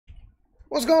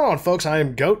What's going on, folks? I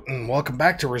am Goat, and welcome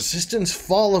back to Resistance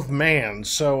Fall of Man.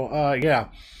 So, yeah,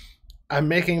 I'm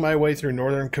making my way through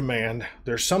Northern Command.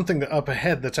 There's something up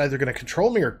ahead that's either going to control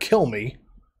me or kill me.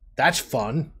 That's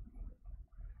fun.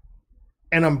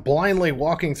 And I'm blindly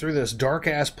walking through this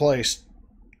dark-ass place,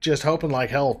 just hoping like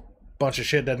hell a bunch of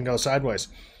shit doesn't go sideways.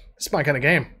 This is my kind of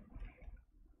game.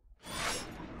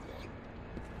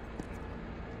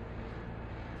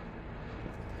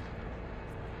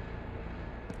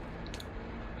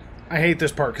 I hate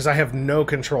this part because I have no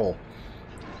control.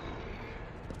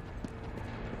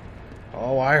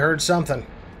 Oh, I heard something.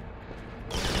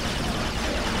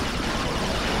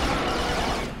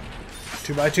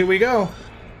 2x2 we go.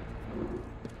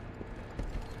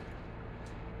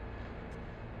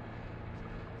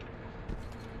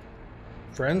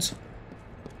 Friends?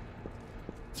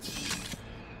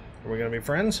 Are we gonna be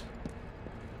friends?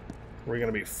 Or are we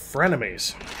gonna be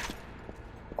frenemies?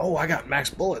 Oh, I got max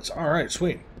bullets. Alright,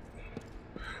 sweet.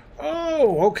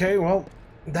 Oh, okay, well,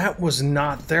 that was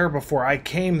not there before I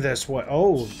came this way.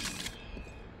 Oh.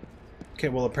 Okay,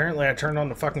 well, apparently I turned on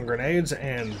the fucking grenades,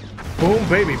 and boom,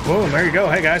 baby, boom. There you go.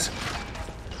 Hey, guys.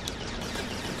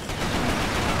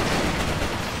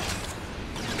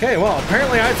 Okay, well,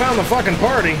 apparently I found the fucking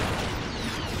party.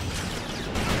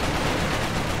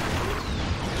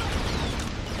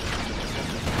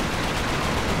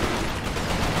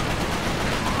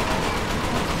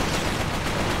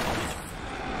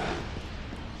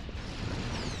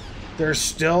 There's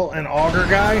still an auger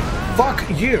guy? Fuck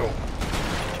you!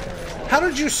 How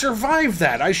did you survive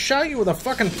that? I shot you with a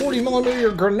fucking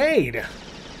 40mm grenade!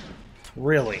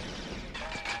 Really?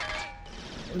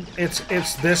 It's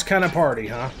this kind of party,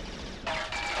 huh?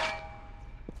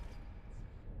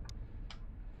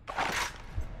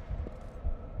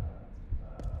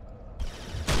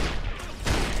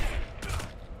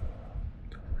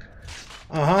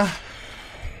 Uh-huh.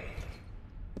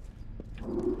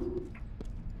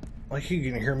 Like,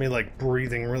 you can hear me, like,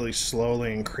 breathing really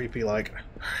slowly and creepy, like...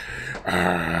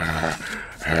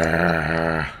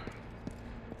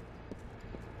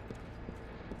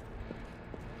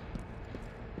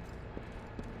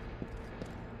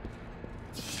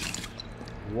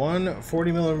 One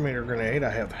 40mm grenade. I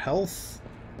have health.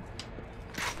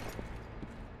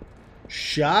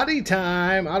 Shoddy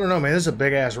time! I don't know, man. This is a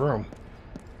big-ass room.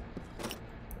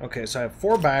 Okay, so I have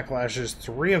 4 backlashes,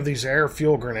 3 of these air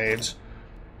fuel grenades,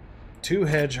 2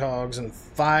 hedgehogs, and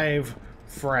 5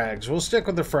 frags. We'll stick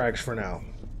with the frags for now.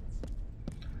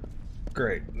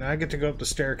 Great. Now I get to go up the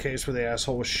staircase where the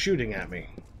asshole was shooting at me.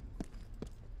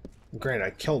 Great, I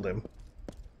killed him.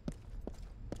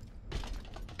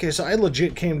 Okay, so I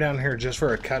legit came down here just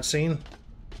for a cutscene,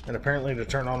 and apparently to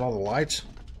turn on all the lights.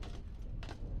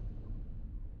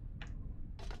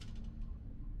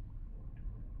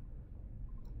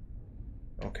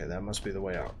 Okay, that must be the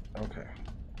way out. Okay.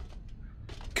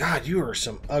 God, you are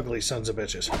some ugly sons of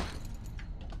bitches.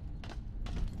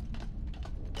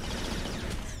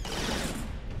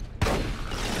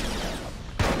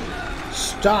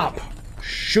 Stop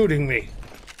shooting me,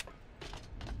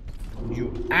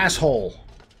 you asshole.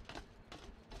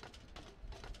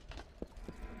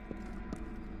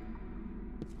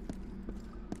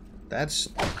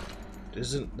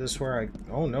 Isn't this where I...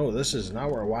 Oh no, this is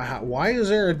not where... Why is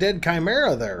there a dead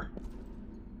chimera there?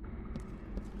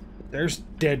 There's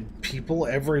dead people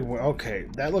everywhere. Okay,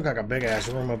 that looked like a big-ass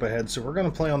room up ahead, so we're going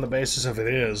to play on the basis of it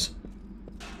is.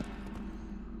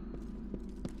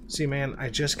 See, man, I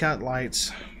just got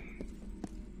lights.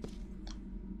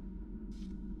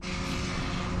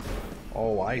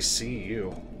 Oh, I see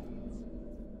you.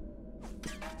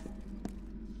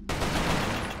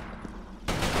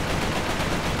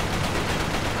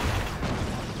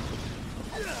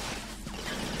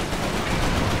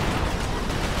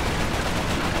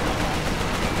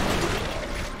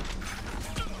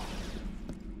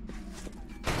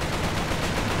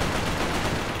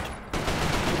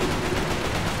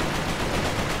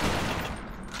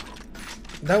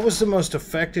 That was the most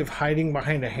effective hiding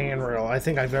behind a handrail I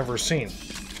think I've ever seen.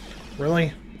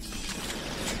 Really?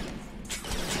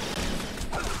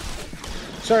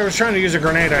 Sorry, I was trying to use a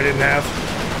grenade I didn't have.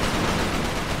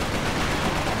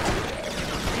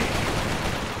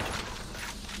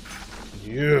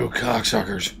 You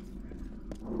cocksuckers.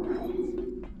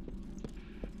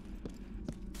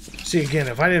 See, again,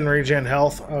 if I didn't regen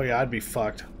health, oh yeah, I'd be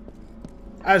fucked.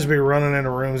 I'd just be running into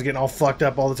rooms, getting all fucked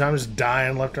up all the time, just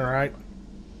dying left and right.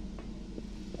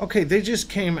 Okay, they just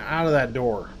came out of that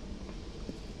door.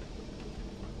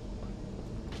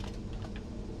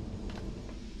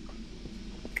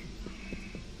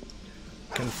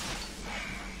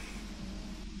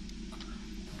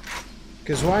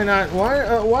 Because why not?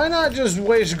 Why not just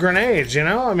waste grenades? You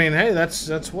know? I mean, hey,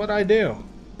 that's what I do.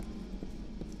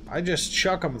 I just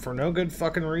chuck them for no good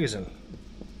fucking reason.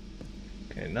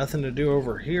 Okay, nothing to do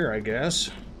over here, I guess.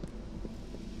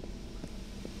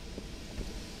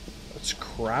 Let's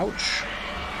crouch.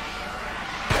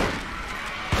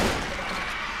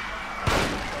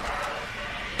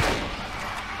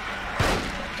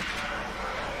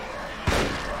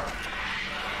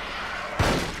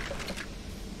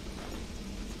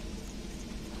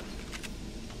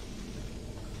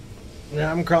 Yeah,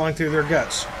 I'm crawling through their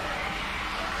guts.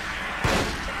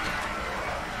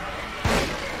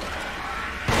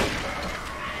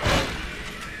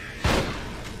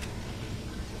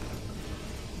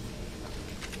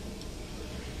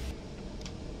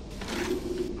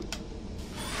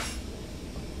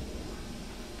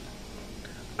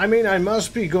 I mean, I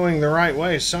must be going the right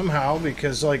way somehow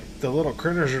because, like, the little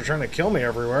critters are trying to kill me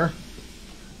everywhere.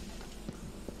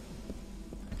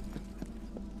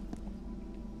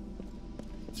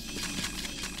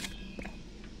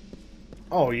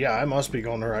 Oh, yeah, I must be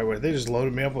going the right way. They just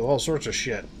loaded me up with all sorts of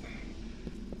shit.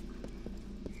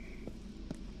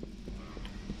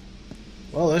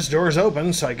 Well, this door's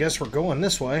open, so I guess we're going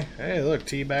this way. Hey, look,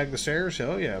 teabag the stairs.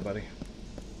 Oh, yeah, buddy.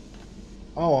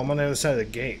 Oh, I'm on the other side of the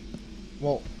gate.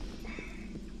 Well...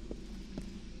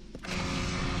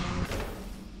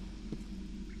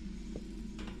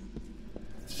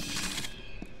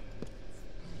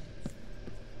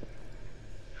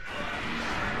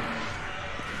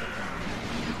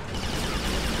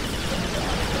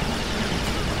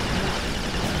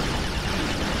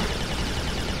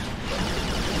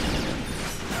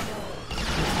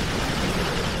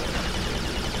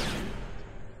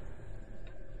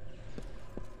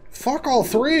 Fuck all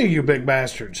three of you big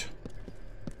bastards.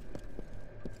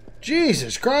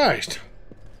 Jesus Christ.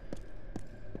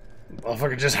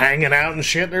 Motherfucker just hanging out and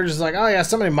shit. They're just like, oh yeah,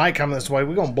 somebody might come this way.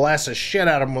 We're gonna blast the shit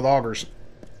out of them with augers.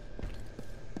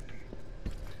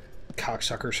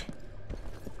 Cocksuckers.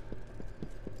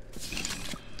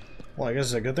 Well, I guess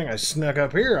it's a good thing I snuck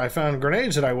up here. I found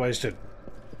grenades that I wasted.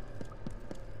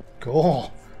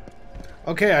 Cool.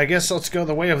 Okay, I guess let's go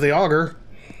the way of the auger.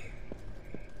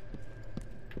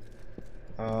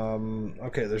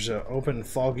 Okay, there's an open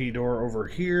foggy door over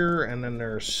here, and then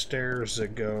there's stairs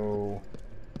that go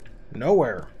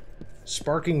nowhere.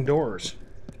 Sparking doors.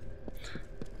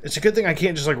 It's a good thing I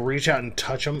can't just, like, reach out and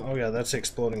touch them. Oh, yeah, that's the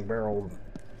exploding barrel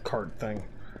cart thing.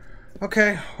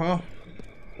 Okay, well.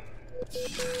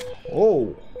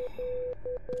 Oh.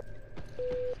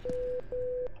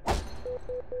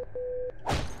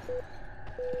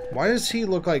 Why does he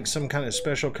look like some kind of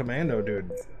special commando dude?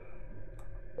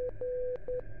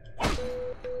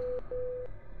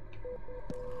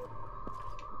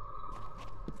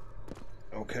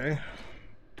 Okay.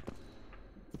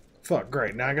 Fuck,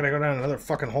 great. Now I gotta go down another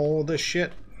fucking hole with this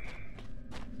shit.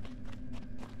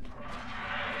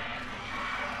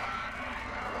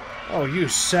 Oh, you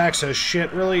sacks of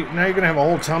shit. Really? Now you're gonna have a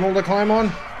whole tunnel to climb on?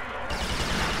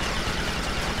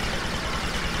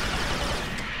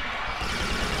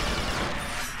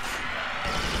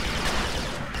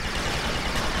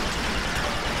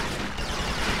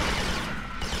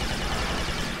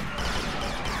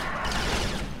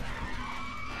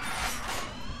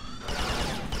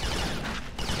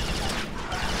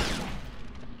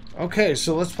 Okay,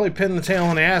 so let's play pin the tail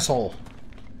in the asshole.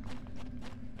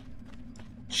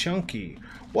 Chunky.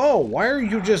 Whoa, why are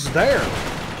you just there?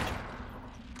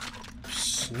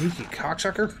 Sneaky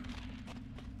cocksucker.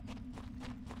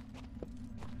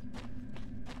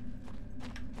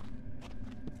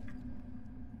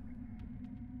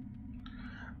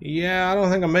 Yeah, I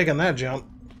don't think I'm making that jump.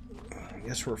 I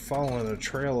guess we're following the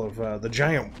trail of the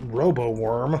giant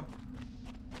robo-worm.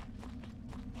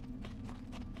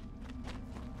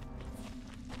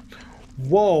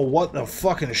 Whoa, what the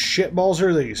fucking shitballs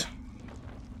are these?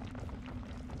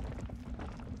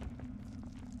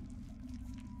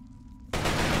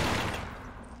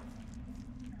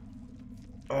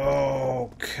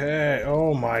 Okay,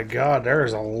 oh my god,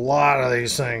 there's a lot of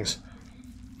these things.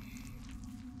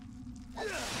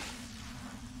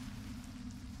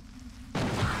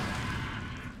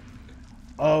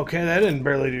 Okay, that didn't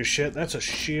barely do shit. That's a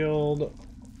shield.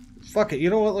 Fuck it,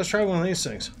 you know what? Let's try one of these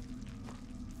things.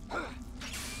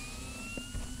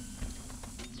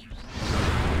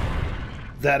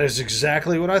 That is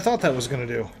exactly what I thought that was going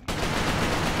to do.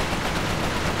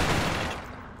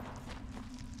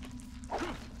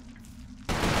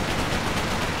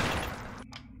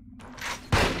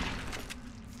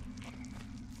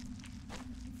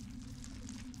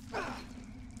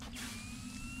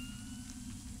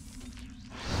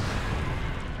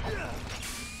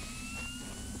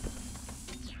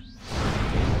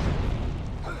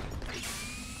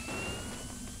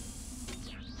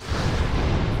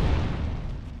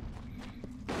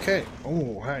 Okay.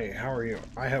 Oh, hey, how are you?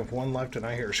 I have one left and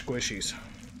I hear squishies.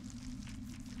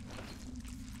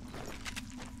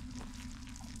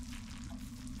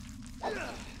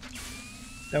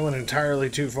 That went entirely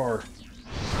too far.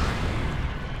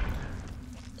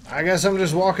 I guess I'm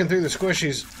just walking through the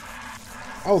squishies.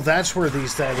 Oh, that's where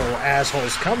these little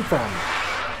assholes come from.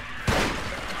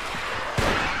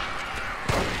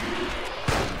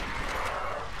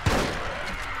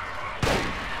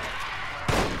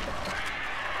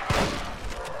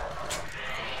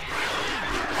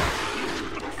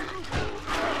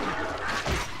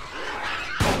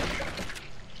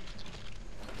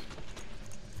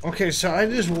 Okay, so I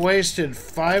just wasted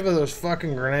 5 of those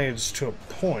fucking grenades to a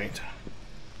point.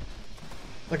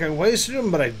 Like, I wasted them,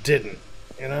 but I didn't,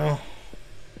 you know?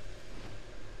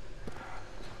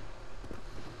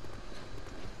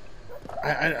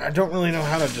 I don't really know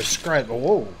how to describe it.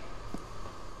 Whoa.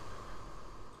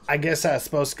 I guess I was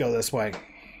supposed to go this way.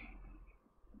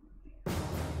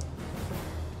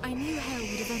 I knew Hale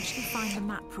would eventually find the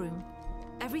map room.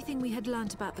 Everything we had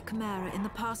learnt about the Chimera in the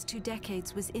past 2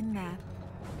 decades was in there.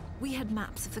 We had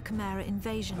maps of the Chimera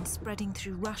invasion spreading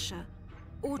through Russia,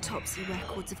 autopsy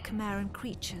records of Chimeran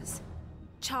creatures,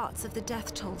 charts of the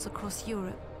death tolls across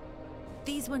Europe.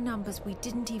 These were numbers we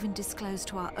didn't even disclose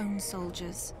to our own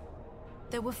soldiers.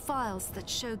 There were files that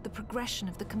showed the progression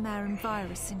of the Chimeran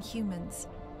virus in humans.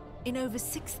 In over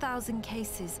 6,000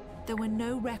 cases, there were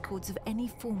no records of any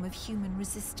form of human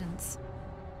resistance.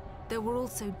 There were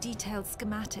also detailed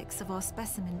schematics of our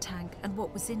specimen tank and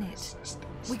what was in it.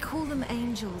 We call them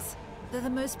angels. They're the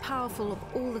most powerful of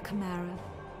all the Chimera.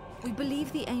 We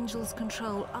believe the angels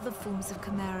control other forms of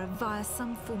Chimera via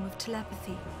some form of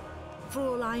telepathy. For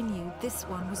all I knew, this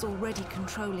one was already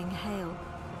controlling Hale.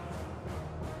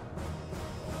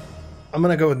 I'm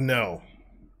gonna go with no.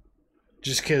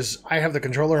 Just because I have the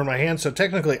controller in my hand, so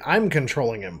technically I'm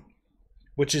controlling him.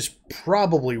 Which is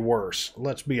probably worse,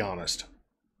 let's be honest.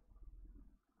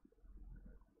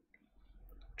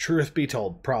 Truth be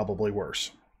told, probably worse.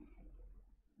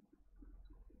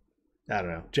 I don't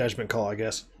know. Judgment call, I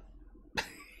guess.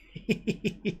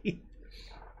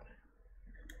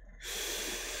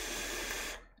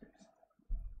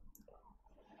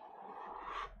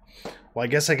 Well, I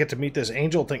guess I get to meet this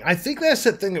angel thing. I think that's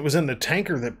that thing that was in the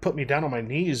tanker that put me down on my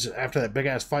knees after that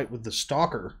big-ass fight with the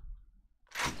stalker.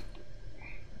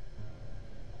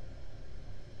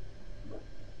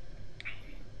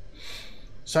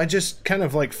 So I just kind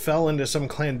of like fell into some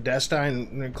clandestine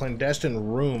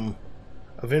room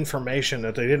of information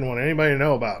that they didn't want anybody to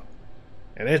know about.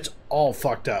 And it's all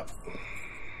fucked up.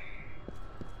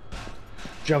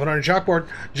 Jumping on your chalkboard.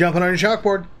 Jumping on your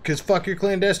chalkboard. Because fuck your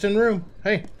clandestine room.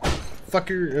 Hey. Fuck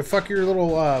your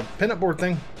little pinup board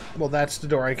thing. Well, that's the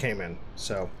door I came in.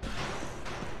 So.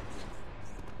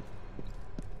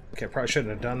 Okay, probably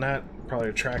shouldn't have done that. Probably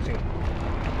attracting.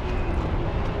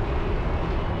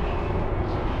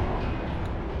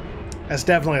 That's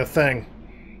definitely a thing.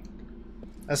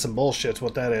 That's some bullshit's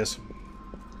what that is.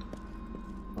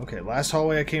 Okay, last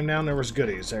hallway I came down, there was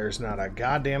goodies. There's not a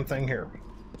goddamn thing here.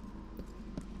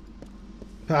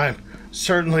 I'm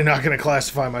certainly not going to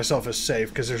classify myself as safe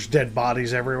because there's dead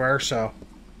bodies everywhere, so.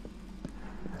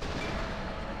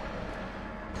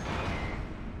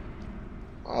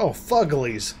 Oh,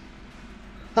 fugglies.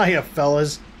 Hiya,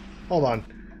 fellas. Hold on.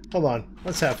 Hold on.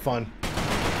 Let's have fun.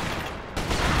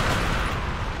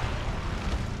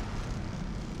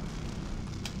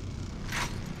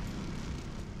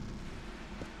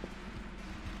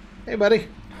 Hey, buddy.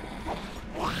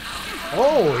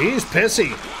 Oh, he's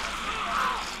pissy.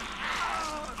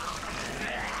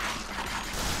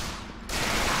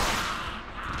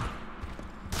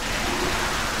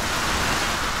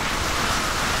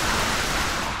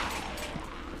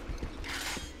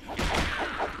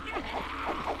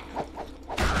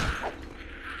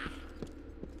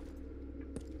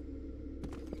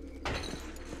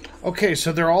 Okay,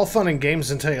 so they're all fun and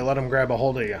games until you let them grab a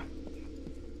hold of you.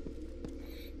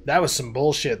 That was some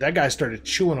bullshit. That guy started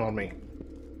chewing on me.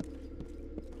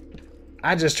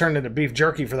 I just turned into beef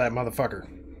jerky for that motherfucker.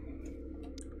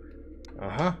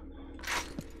 Uh-huh.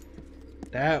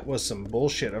 That was some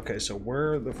bullshit. Okay, so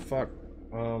where the fuck...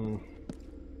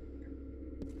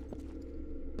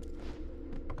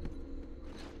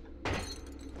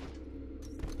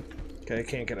 Okay, I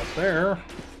can't get up there.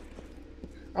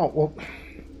 Oh, well...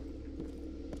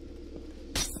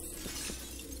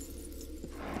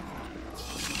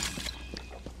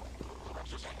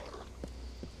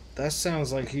 That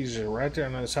sounds like he's right there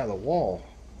on the other side of the wall.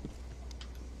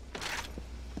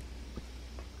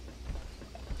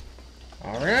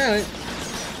 Alright.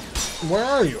 Where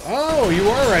are you? Oh, you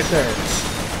are right there.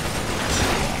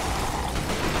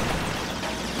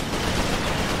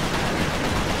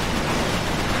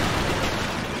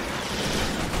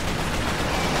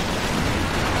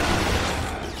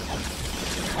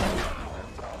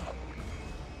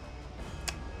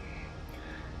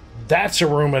 That's a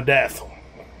room of death.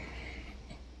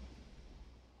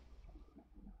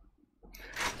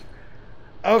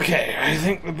 Okay, I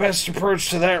think the best approach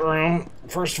to that room,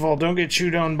 first of all, don't get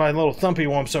chewed on by little thumpy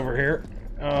wumps over here.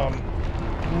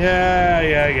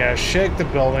 Yeah, shake the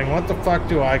building. What the fuck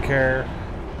do I care?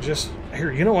 Just,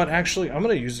 here, you know what, actually, I'm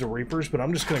gonna use the Reapers, but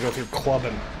I'm just gonna go through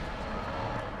clubbing.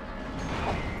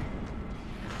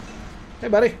 Hey,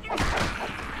 buddy.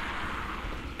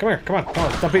 Come here, come on, come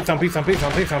on. Thumpy, thumpy, thumpy,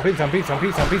 thumpy, thumpy, thumpy,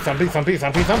 thumpy, thumpy, thumpy, thumpy,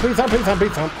 thumpy, thumpy, thumpy,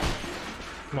 thumpy, thump.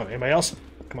 Come on, anybody else?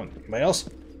 Come on, anybody else?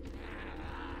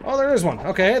 Oh, there is one.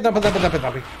 Okay, thumpy, thumpy,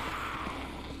 thumpy,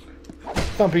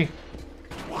 thumpy. Thumpy.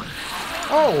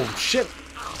 Oh, shit.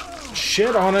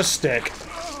 Shit on a stick.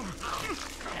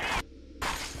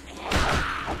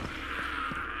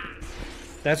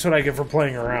 That's what I get for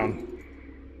playing around.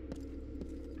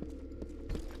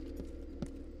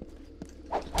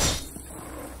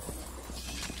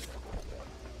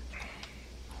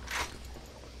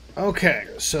 Okay,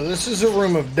 so this is a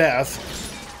room of death.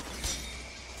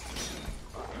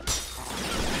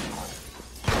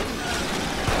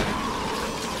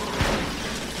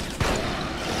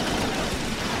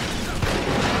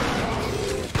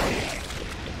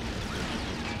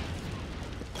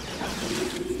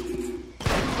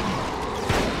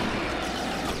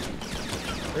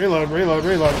 Reload, reload,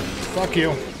 reload. Fuck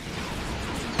you.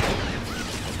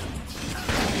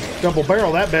 Double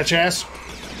barrel that bitch ass.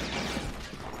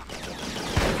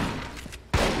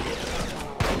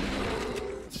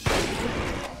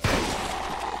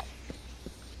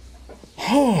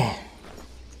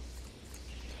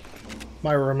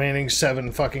 My remaining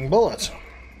 7 fucking bullets.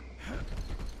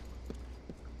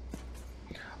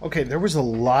 Okay, there was a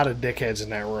lot of dickheads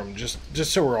in that room, just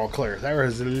so we're all clear. There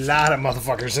was a lot of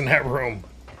motherfuckers in that room.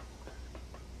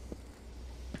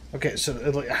 Okay, so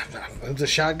the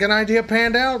shotgun idea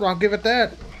panned out, I'll give it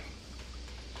that.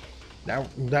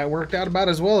 That worked out about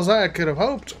as well as I could have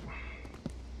hoped.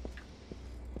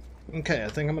 Okay, I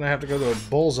think I'm going to have to go to a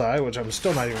bullseye, which I'm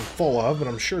still not even full of, but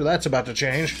I'm sure that's about to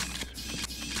change.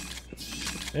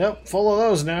 Yep, full of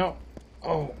those now.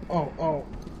 Oh.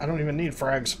 I don't even need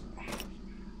frags.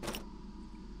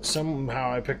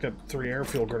 Somehow I picked up 3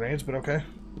 airfield grenades, but okay.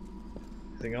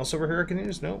 Anything else over here I can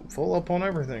use? Nope, full up on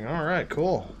everything. Alright,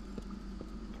 cool.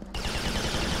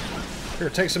 Here,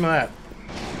 take some of that.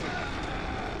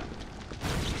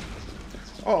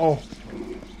 Uh-oh.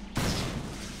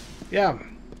 Yeah.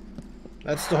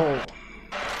 That's the whole...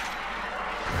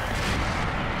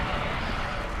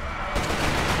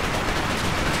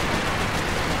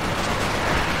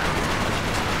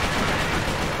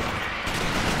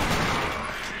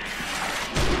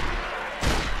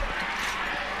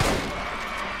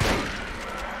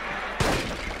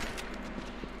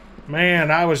 Man,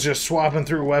 I was just swapping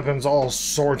through weapons all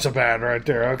sorts of bad right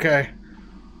there, okay?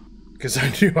 Because I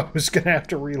knew I was going to have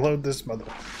to reload this mother...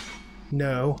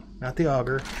 No, not the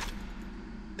auger.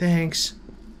 Thanks.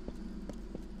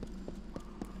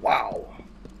 Wow.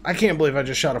 I can't believe I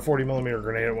just shot a 40mm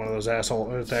grenade at one of those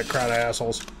assholes, that crowd of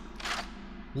assholes.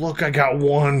 Look, I got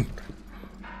one.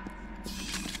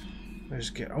 I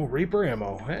just get... Oh, Reaper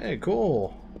ammo. Hey,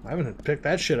 cool. I haven't picked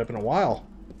that shit up in a while.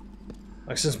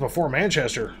 Like since before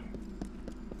Manchester.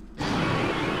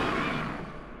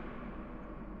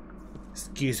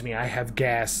 Excuse me, I have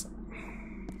gas.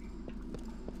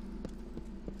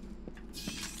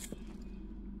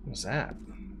 What's that?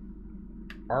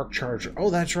 Arc charger. Oh,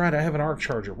 that's right, I have an arc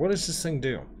charger. What does this thing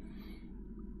do?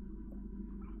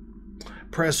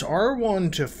 Press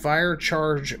R1 to fire,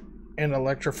 charge, and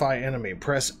electrify enemy.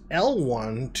 Press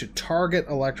L1 to target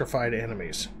electrified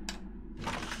enemies.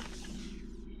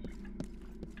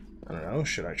 I don't know,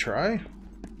 should I try?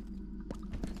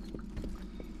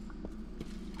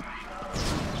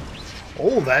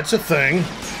 Oh, that's a thing.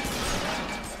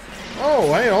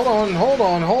 Oh, hey, hold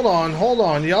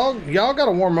on. Y'all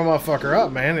gotta warm my motherfucker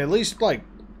up, man. At least, like,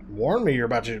 warn me you're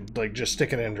about to, like, just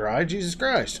stick it in dry. Jesus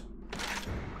Christ.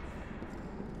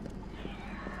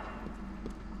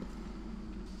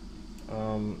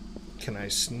 Can I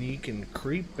sneak and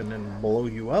creep and then blow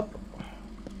you up?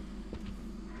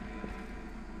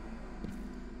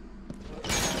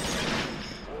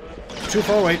 Too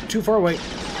far away, too far away.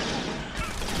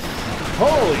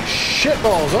 Holy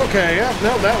shitballs, okay, yep,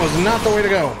 no, that was not the way to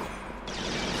go.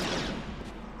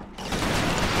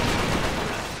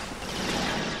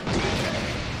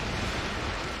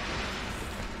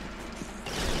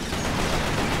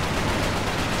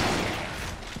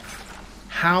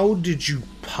 How did you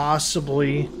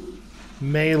possibly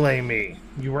melee me?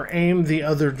 You were aimed the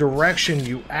other direction,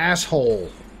 you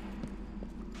asshole.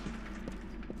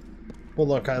 Well,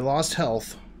 look, I lost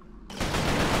health.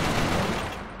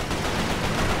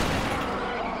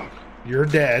 You're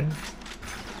dead.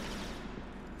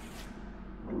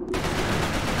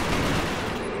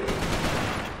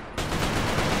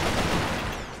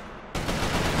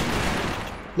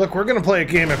 Look, we're gonna play a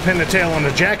game of pin the tail on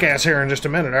the jackass here in just a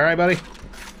minute, alright, buddy?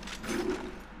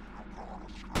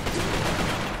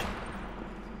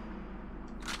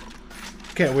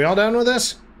 Okay, we all done with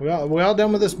this? We all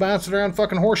done with this bouncing around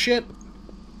fucking horse shit?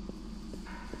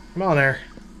 Come on there.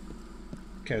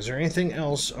 Okay, is there anything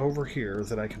else over here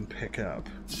that I can pick up?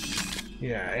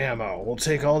 Yeah, ammo. We'll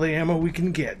take all the ammo we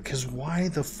can get, because why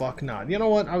the fuck not? You know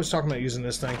what? I was talking about using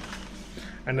this thing.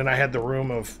 And then I had the room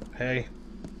of, hey.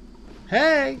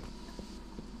 Hey!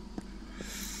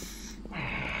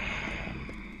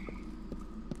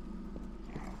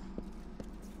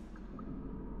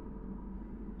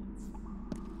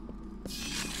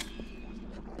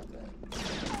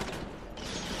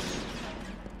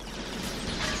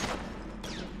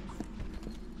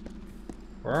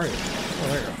 Where are you? Oh,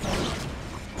 there you go.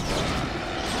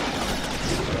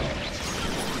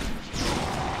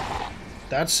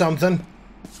 That's something.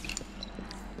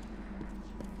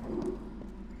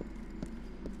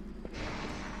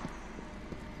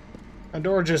 A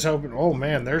door just opened. Oh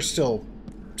man, they're still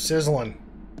sizzling.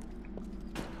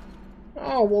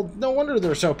 Oh, well, no wonder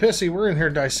they're so pissy. We're in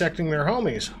here dissecting their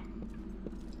homies.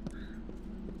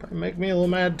 Probably make me a little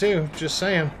mad too, just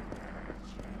saying.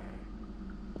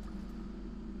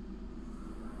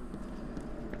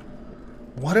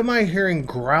 What am I hearing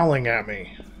growling at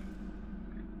me?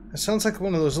 That sounds like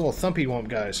one of those little thumpy wump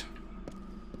guys.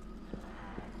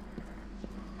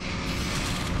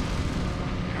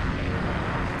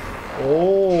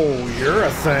 Oh, you're a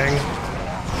thing.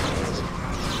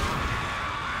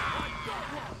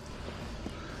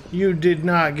 You did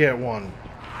not get one.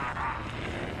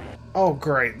 Oh,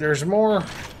 great. There's more.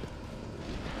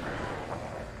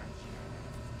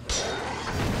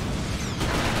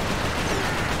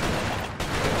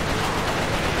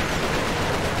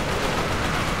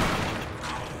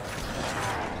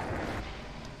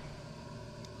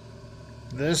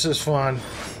 This is fun.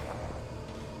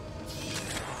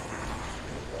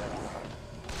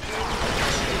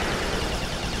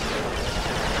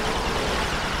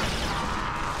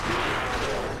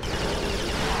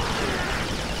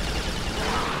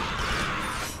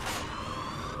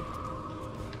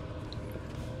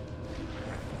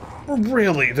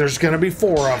 Really? There's gonna be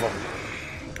 4 of them.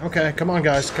 Okay, come on,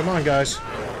 guys. Come on, guys.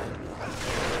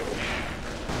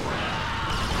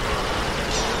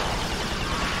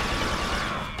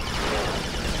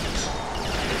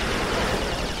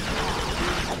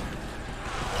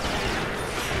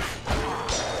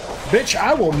 Bitch,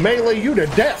 I will melee you to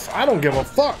death. I don't give a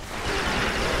fuck.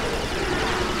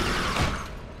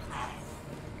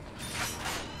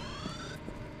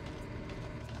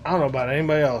 I don't know about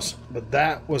anybody else, but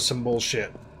that was some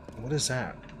bullshit. What is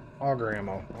that? Auger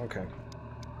ammo. Okay.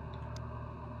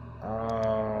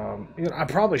 You know, I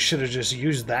probably should have just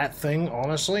used that thing,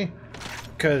 honestly.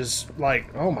 Because,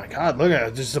 like, oh my god, look at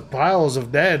it. Just the piles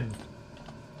of dead.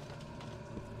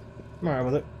 I'm alright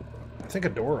with it. I think a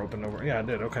door opened over. Yeah, I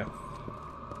did. Okay.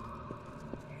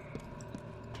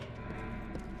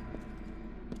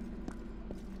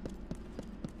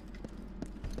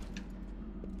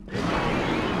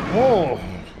 Oh,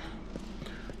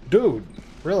 dude,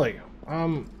 really?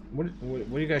 What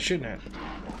are you guys shooting at?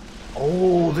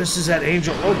 Oh, this is that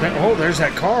angel. Oh, there's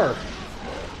that car.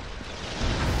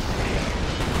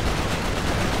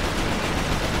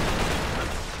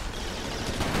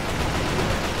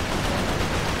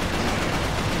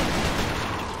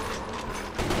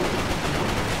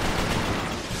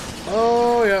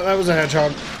 Oh, yeah, that was a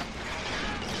hedgehog.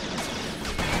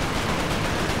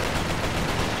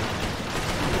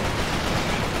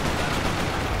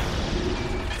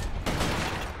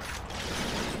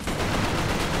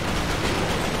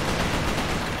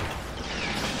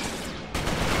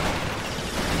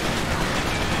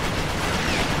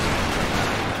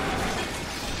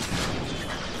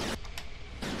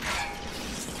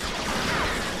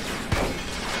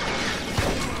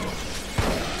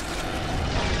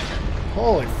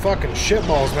 Holy fucking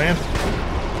shitballs, man.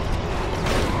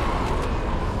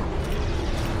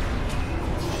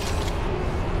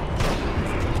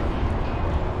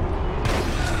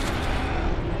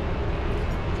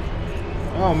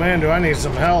 Oh man, do I need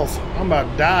some health. I'm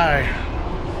about to die.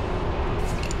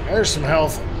 There's some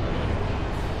health.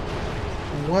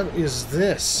 What is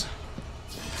this?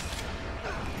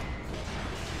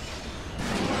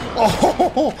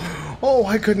 Oh,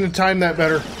 I couldn't have timed that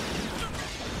better.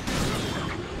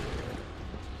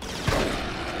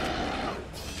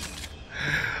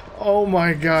 Oh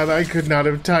my god, I could not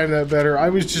have timed that better. I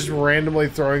was just randomly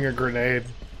throwing a grenade.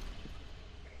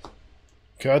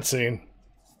 Cutscene.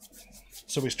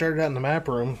 So we started out in the map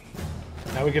room.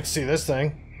 Now we get to see this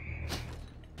thing.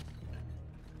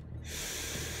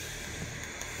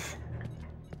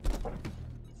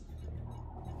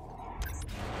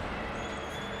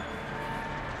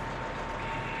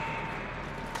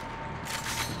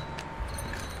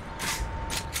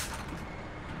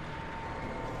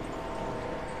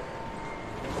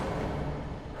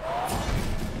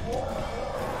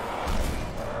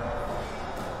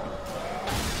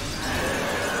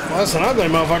 Well, that's an ugly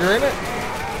motherfucker, isn't it?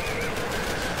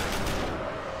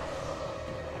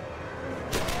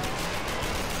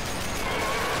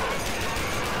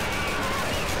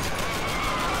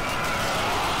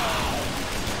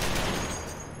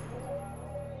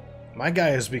 My guy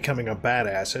is becoming a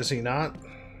badass, is he not?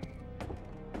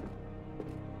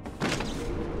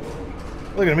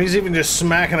 Look at him, he's even just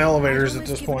smacking elevators at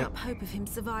this point. I'd almost given up hope of him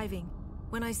surviving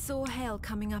when I saw Hale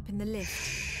coming up in the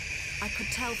lift. I could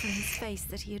tell from his face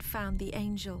that he had found the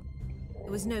angel. There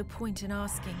was no point in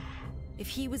asking. If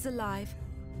he was alive,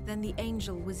 then the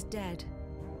angel was dead.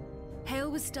 Hale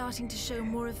was starting to show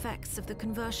more effects of the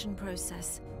conversion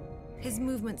process. His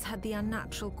movements had the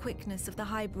unnatural quickness of the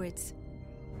hybrids.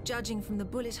 Judging from the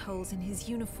bullet holes in his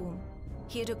uniform,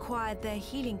 he had acquired their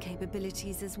healing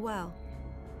capabilities as well.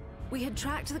 We had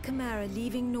tracked the Chimera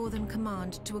leaving Northern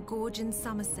Command to a gorge in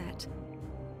Somerset.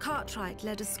 Cartwright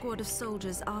led a squad of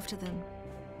soldiers after them.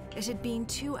 It had been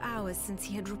 2 hours since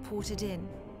he had reported in.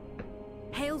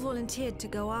 Hale volunteered to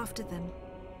go after them.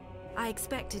 I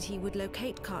expected he would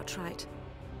locate Cartwright.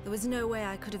 There was no way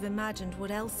I could have imagined what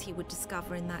else he would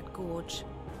discover in that gorge.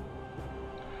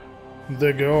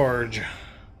 The Gorge. Is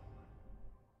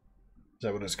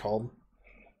that what it's called?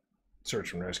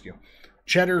 Search and rescue.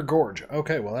 Cheddar Gorge.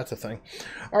 Okay, well, that's a thing.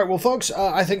 All right, well, folks,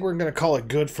 I think we're going to call it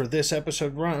good for this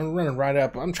episode. Running right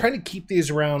up. I'm trying to keep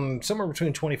these around somewhere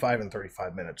between 25 and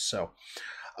 35 minutes. So,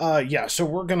 yeah, so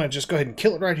we're going to just go ahead and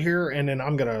kill it right here, and then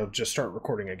I'm going to just start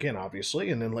recording again,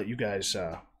 obviously, and then let you guys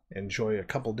enjoy a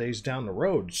couple days down the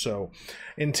road. So,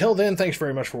 until then, thanks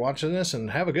very much for watching this,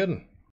 and have a good one.